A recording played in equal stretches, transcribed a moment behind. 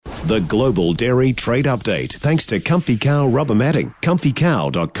The Global Dairy Trade Update, thanks to Comfy Cow Rubber Matting,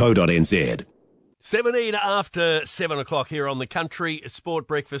 comfycow.co.nz. 17 after 7 o'clock here on the Country Sport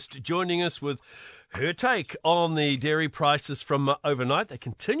Breakfast, joining us with her take on the dairy prices from overnight. They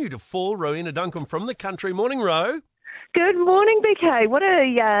continue to fall. Rowena Duncum from the country. Morning, Ro. Good morning, BK. What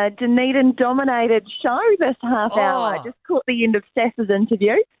a Dunedin-dominated show this half hour. I just caught the end of Sass's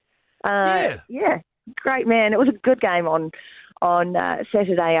interview. Yeah, great, man. It was a good game on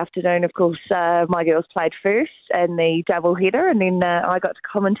Saturday afternoon. Of course, my girls played first in the double header, and then I got to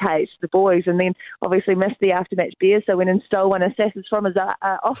commentate the boys, and then obviously missed the after-match beer, so went and stole one of Sass's from his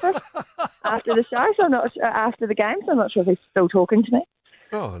office after the show, after the game, so I'm not sure if he's still talking to me.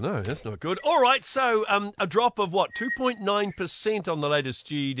 Oh, no, that's not good. All right, so a drop of what, 2.9% on the latest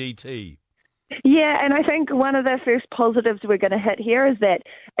GDT? Yeah, and I think one of the first positives we're going to hit here is that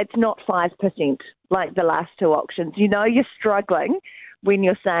it's not 5% like the last two auctions. You know you're struggling when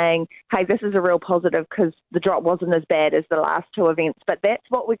you're saying, hey, this is a real positive because the drop wasn't as bad as the last two events. But that's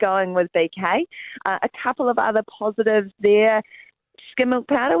what we're going with, BK. A couple of other positives there. Skim milk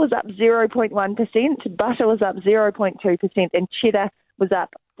powder was up 0.1%, butter was up 0.2%, and cheddar was up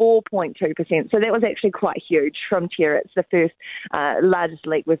 4.2%. So that was actually quite huge from cheddar. It's the first largest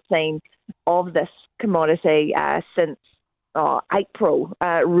leap we've seen of this commodity since April,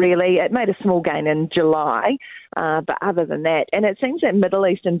 really. It made a small gain in July, but other than that, and it seems that Middle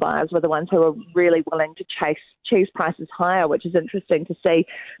Eastern buyers were the ones who were really willing to chase cheese prices higher, which is interesting to see.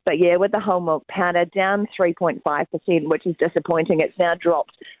 But yeah, with the whole milk powder down 3.5%, which is disappointing. It's now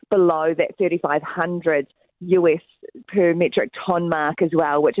dropped below that 3,500 US per metric ton mark as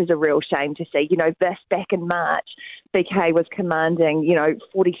well, which is a real shame to see. You know, this back in March, BK was commanding,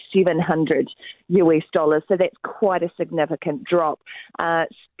 4,700 US dollars. So that's quite a significant drop.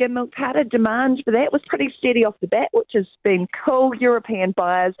 Skim milk powder demand for that was pretty steady off the bat, which has been cool. European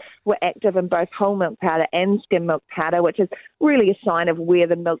buyers were active in both whole milk powder and skim milk powder, which is really a sign of where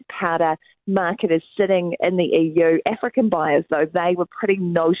the milk powder market is sitting in the EU. African buyers, though, they were pretty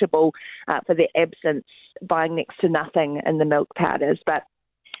notable for their absence, buying next to nothing in the milk powders. But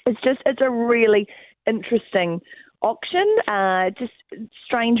it's a really interesting auction. Just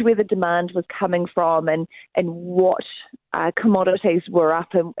strange where the demand was coming from and what commodities were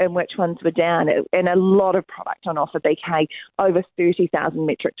up and which ones were down. And a lot of product on offer, BK, over 30,000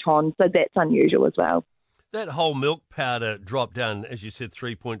 metric tonnes. So that's unusual as well. That whole milk powder dropped down, as you said,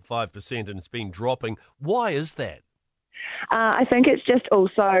 3.5%, and it's been dropping. Why is that? I think it's just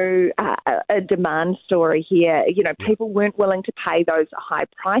also a demand story here. People weren't willing to pay those high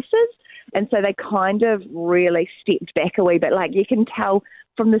prices, and so they kind of really stepped back a wee bit. Like you can tell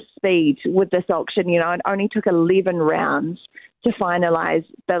from the speed with this auction, it only took 11 rounds to finalise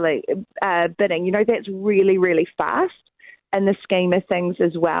bidding. That's really, really fast in the scheme of things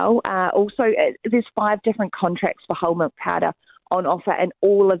as well. Also, there's 5 different contracts for whole milk powder on offer, and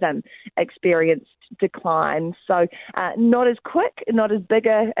all of them experienced decline. So not as quick, not as big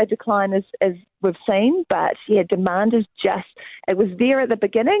a decline as we've seen, but yeah, demand is it was there at the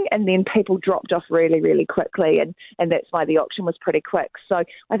beginning, and then people dropped off really, really quickly, and that's why the auction was pretty quick. So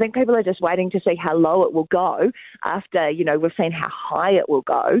I think people are just waiting to see how low it will go after, we've seen how high it will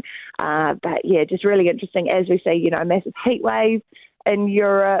go. But yeah, just really interesting as we see, a massive heat wave in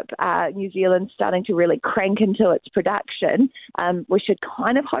Europe, New Zealand starting to really crank into its production. We should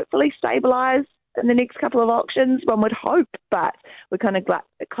kind of hopefully stabilise in the next couple of auctions, one would hope, but we're kind of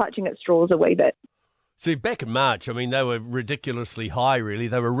clutching at straws a wee bit. See, back in March, they were ridiculously high, really.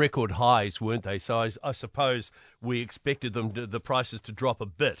 They were record highs, weren't they? So I suppose we expected the prices to drop a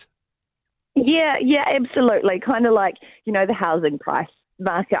bit. Yeah, absolutely. Kind of like, the housing price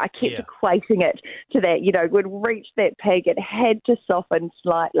market. I kept equating it to that. We'd reached that peak. It had to soften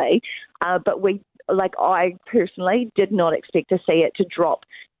slightly, but I personally did not expect to see it to drop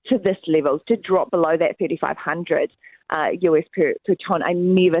to this level, to drop below that 3,500 US per tonne. I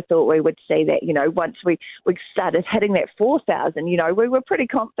never thought we would see that. Once we started hitting that 4,000, we were pretty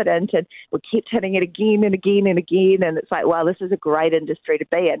confident, and we kept hitting it again and again and again. And it's like, wow, this is a great industry to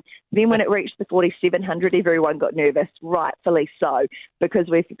be in. Then when it reached the 4,700, everyone got nervous, rightfully so, because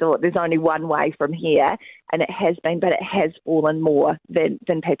we thought there's only one way from here, and it has been, but it has fallen more than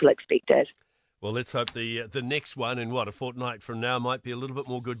people expected. Well, let's hope the next one in, a fortnight from now might be a little bit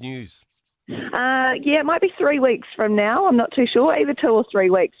more good news. It might be 3 weeks from now. I'm not too sure, either 2 or 3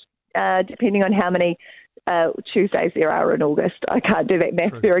 weeks, depending on how many Tuesdays there are in August. I can't do that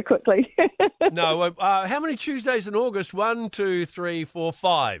math very quickly. No, how many Tuesdays in August? 1, 2, 3, 4,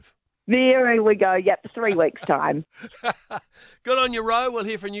 5. There we go. Yep, 3 weeks' time. Good on you, Ro. We'll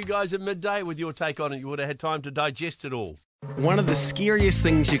hear from you guys at midday with your take on it. You would have had time to digest it all. One of the scariest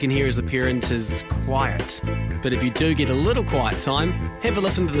things you can hear as a parent is quiet. But if you do get a little quiet time, have a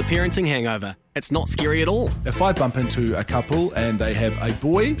listen to The Parenting Hangover. It's not scary at all. If I bump into a couple and they have a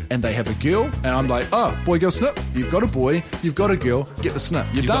boy and they have a girl, and I'm like, oh, boy, girl, snip. You've got a boy, you've got a girl, get the snip.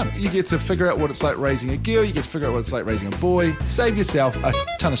 You're done. You get to figure out what it's like raising a girl, you get to figure out what it's like raising a boy, save yourself a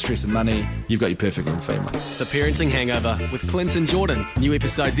ton of stress and money, you've got your perfect little family. The Parenting Hangover with Clint and Jordan. New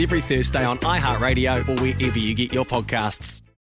episodes every Thursday on iHeartRadio or wherever you get your podcasts.